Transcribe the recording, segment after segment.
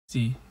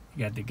See,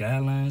 you got the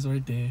guidelines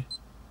right there.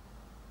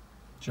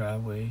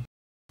 Driveway.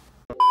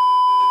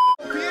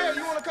 Pierre,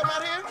 you wanna come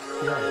out here?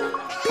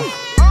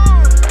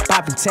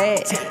 Poppin' tag,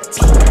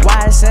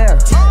 YSL,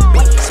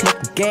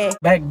 smoking gas.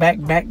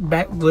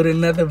 Back with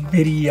another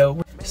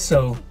video.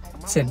 So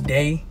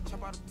today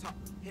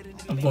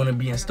I'm gonna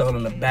be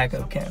installing a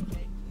backup camera.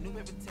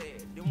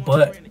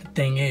 But the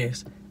thing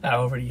is, I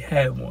already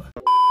have one.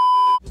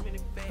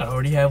 I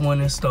already have one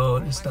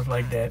installed and stuff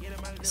like that.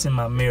 It's in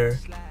my mirror.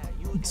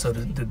 So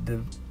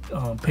the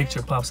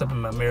picture pops up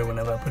in my mirror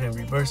whenever I put in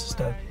reverse and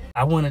stuff.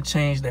 I want to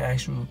change the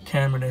actual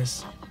camera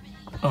that's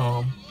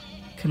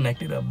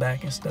connected up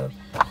back and stuff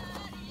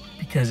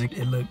because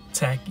it looked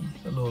tacky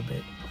a little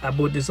bit. I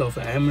bought this off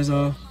of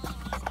Amazon.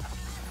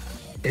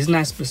 It's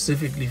not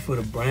specifically for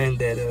the brand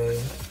that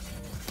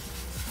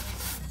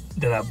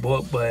I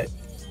bought, but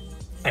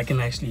I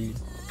can actually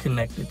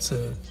connect it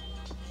to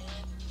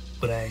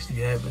what I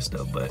actually have and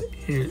stuff. But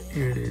here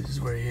it is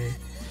right here.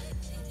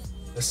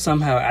 But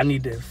somehow I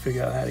need to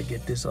figure out how to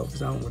get this off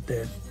because I don't want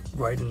that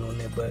writing on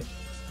there. But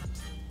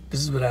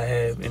this is what I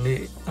have, and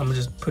I'm gonna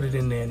just put it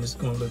in there, and it's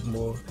gonna look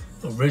more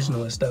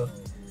original and stuff.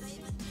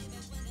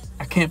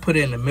 I can't put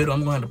it in the middle.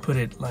 I'm going to put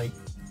it like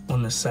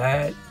on the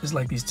side. It's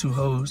like these two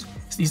holes.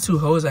 It's these two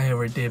holes I have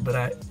right there, but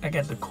I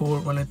got the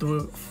cord running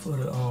through it for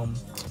the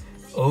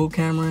old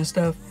camera and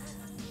stuff.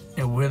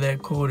 And where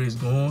that cord is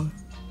going,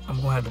 I'm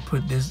gonna have to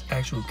put this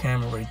actual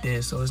camera right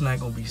there, so it's not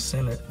gonna be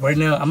centered. Right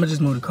now, I'm gonna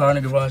just move the car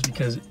in the garage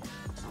because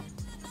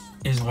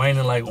it's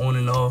raining like on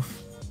and off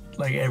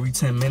like every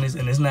 10 minutes,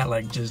 and it's not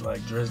like just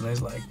like drizzling,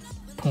 it's like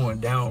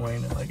pouring down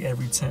raining like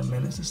every 10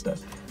 minutes and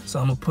stuff. So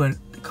I'm gonna put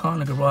the car in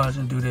the garage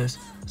and do this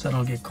so I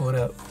don't get caught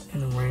up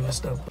in the rain and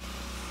stuff.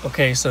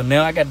 Okay, so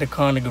now I got the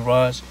car in the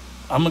garage.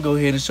 I'm gonna go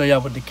ahead and show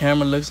y'all what the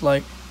camera looks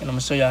like, and I'm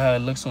gonna show y'all how it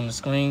looks on the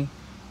screen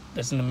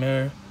that's in the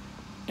mirror.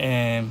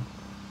 And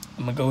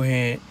I'm gonna go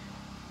ahead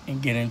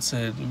and get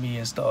into me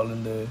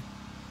installing the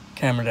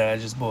camera that I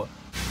just bought.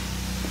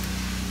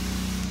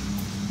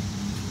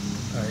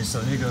 Alright,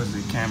 so here goes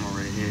the camera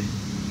right here.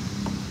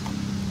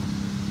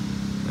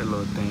 That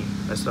little thing.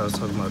 That's what I was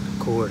talking about,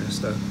 the cord and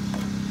stuff.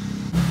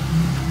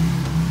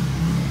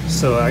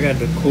 So I got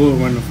the cord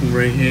running from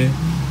right here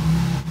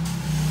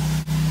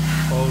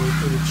all the way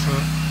through the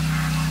trunk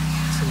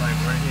to like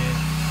right here.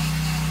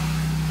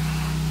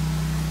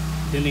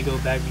 Then they go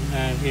back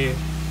behind here.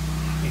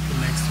 It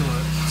connects to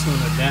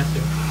an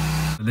adapter.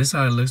 So this is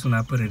how it looks when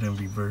I put it in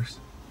reverse.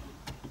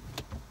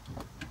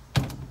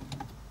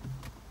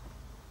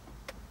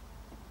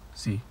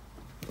 See?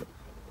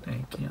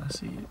 Dang, can y'all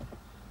see it?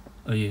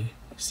 Oh yeah,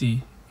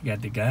 see? You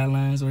got the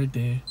guidelines right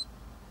there.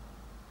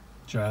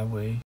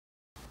 Driveway. You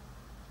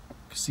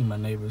can see my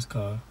neighbor's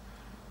car.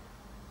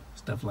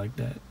 Stuff like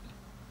that.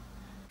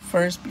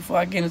 First, before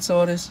I get into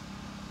all this,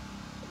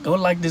 go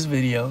like this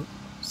video.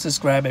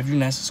 Subscribe if you're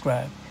not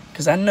subscribed.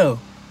 Cause I know,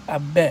 I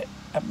bet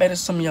it's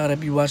some of y'all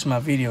that be watching my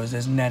videos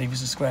that's not even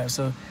subscribed.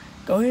 So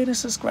go ahead and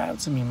subscribe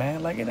to me,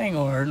 man. Like, it ain't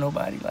gonna hurt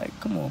nobody. Like,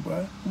 come on,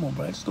 bro.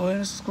 Just go ahead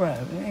and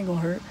subscribe. It ain't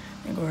gonna hurt.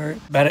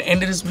 By the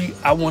end of this week,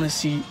 I want to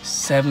see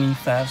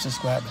 75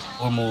 subscribers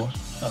or more.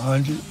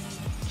 100.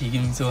 Can you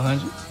get me to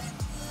 100?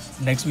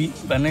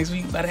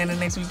 By the end of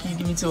next week, can you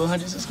get me to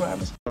 100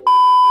 subscribers?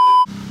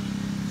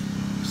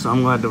 So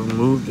I'm gonna have to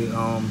remove the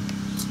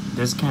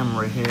this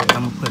camera right here.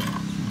 I'm gonna put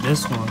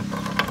this one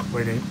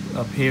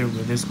up here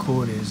where this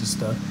cord is and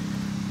stuff.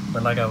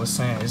 But like I was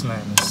saying, it's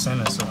not in the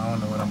center, so I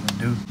don't know what I'm gonna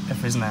do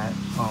if it's not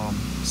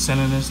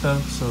centered and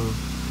stuff. So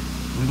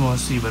we're gonna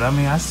see. But I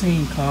mean, I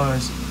seen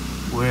cars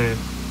where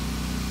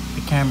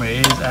the camera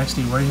is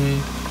actually right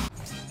here.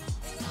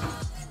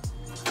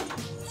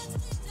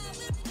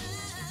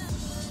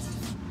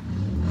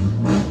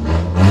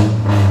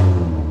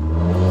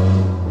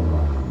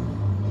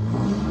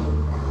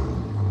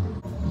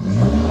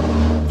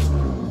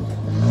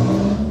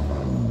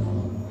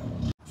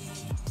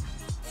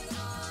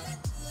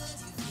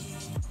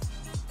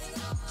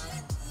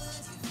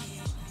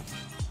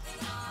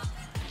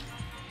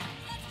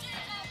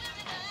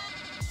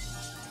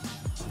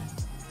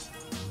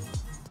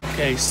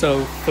 Okay,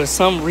 so for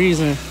some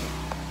reason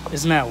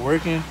it's not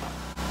working.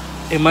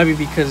 It might be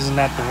because it's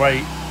not the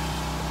right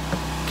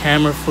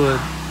camera for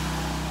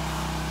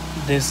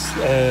this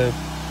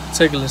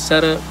particular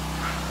setup,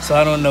 so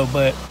I don't know.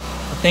 But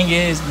the thing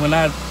is, when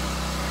I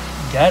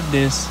got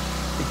this,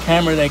 the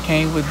camera that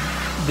came with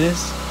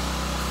this,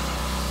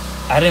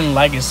 I didn't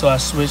like it, so I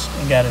switched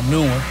and got a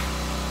new one.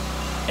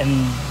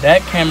 And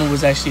that camera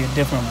was actually a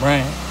different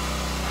brand,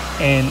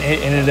 and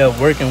it ended up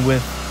working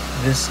with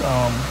this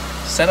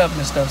setup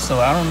and stuff. So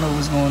I don't know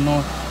what's going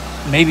on.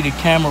 Maybe the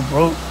camera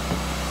broke,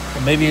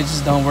 or maybe it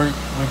just don't work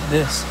with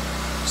this.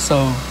 So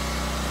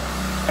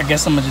I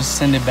guess I'm gonna just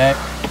send it back,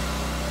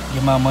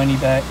 get my money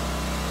back,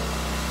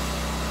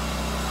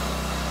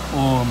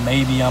 or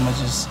maybe I'm gonna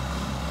just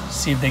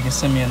see if they can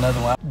send me another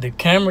one. The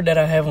camera that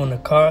I have on the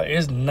car,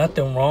 is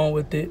nothing wrong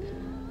with it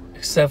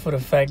except for the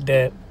fact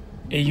that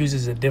it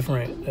uses a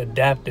different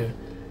adapter,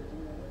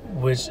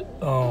 which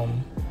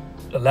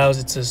allows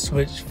it to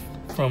switch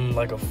from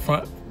like a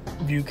front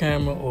view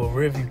camera or a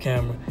rear view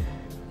camera.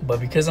 But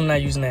because I'm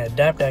not using that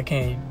adapter, I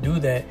can't do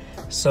that.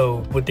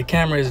 So what the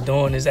camera is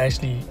doing is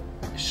actually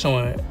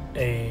showing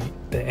the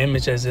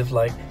image as if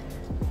like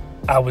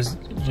I was,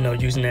 you know,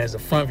 using it as a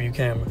front view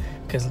camera.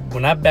 Because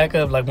when I back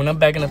up, like when I'm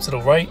backing up to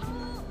the right,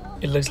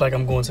 it looks like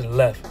I'm going to the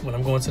left. When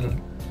I'm going to the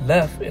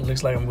left, it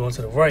looks like I'm going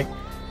to the right.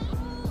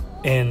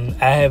 And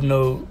I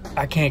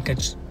can't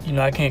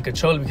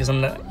control it because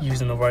I'm not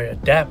using the right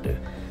adapter.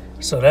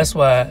 So that's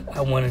why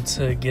I wanted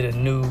to get a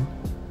new.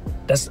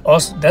 That's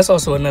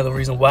also another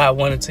reason why I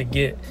wanted to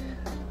get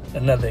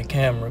another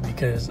camera,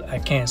 because I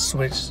can't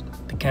switch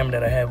the camera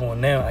that I have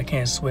on now. I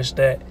can't switch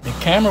that. The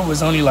camera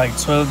was only like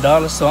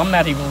 $12, so I'm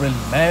not even really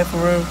mad for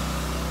real.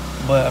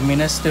 But I mean,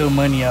 that's still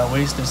money I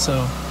wasted.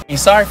 So and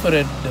sorry for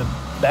the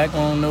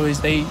background noise.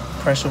 They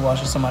pressure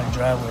washing somebody's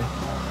driveway,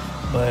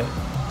 but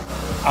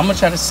I'm gonna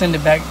try to send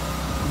it back,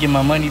 get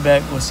my money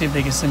back, or see if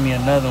they can send me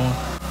another one.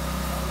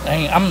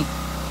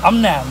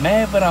 I'm not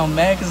mad, but I'm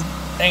mad because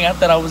I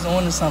thought I was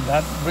on to something.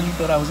 I really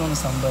thought I was on to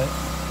something, but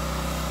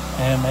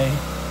man,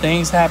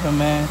 things happen,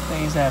 man.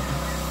 Things happen.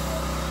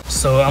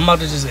 So I'm about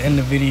to just end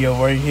the video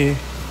right here,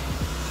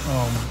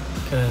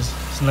 because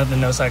there's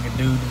nothing else I can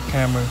do. The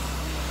camera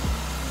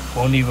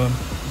won't even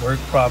work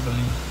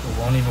properly,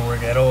 or won't even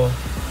work at all.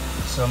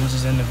 So I'm gonna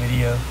just end the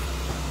video.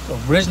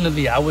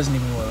 Originally, I wasn't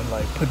even gonna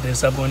like put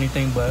this up or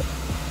anything, but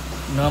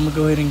you know, I'm gonna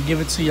go ahead and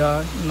give it to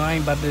y'all. You know, I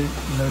ain't about to,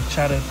 you know,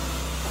 try to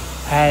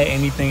hide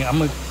anything. I'm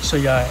gonna show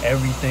y'all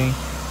everything.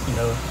 You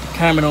know, the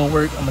camera don't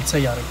work, I'm gonna tell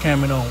y'all the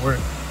camera don't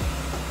work.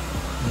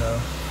 You know,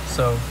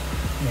 so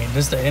I mean,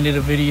 this is the end of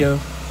the video.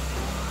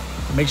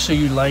 Make sure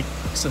you like,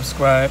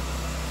 subscribe,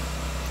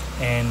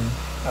 and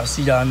I'll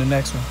see y'all in the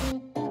next one.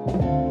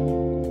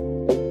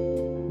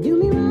 Do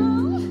me wrong.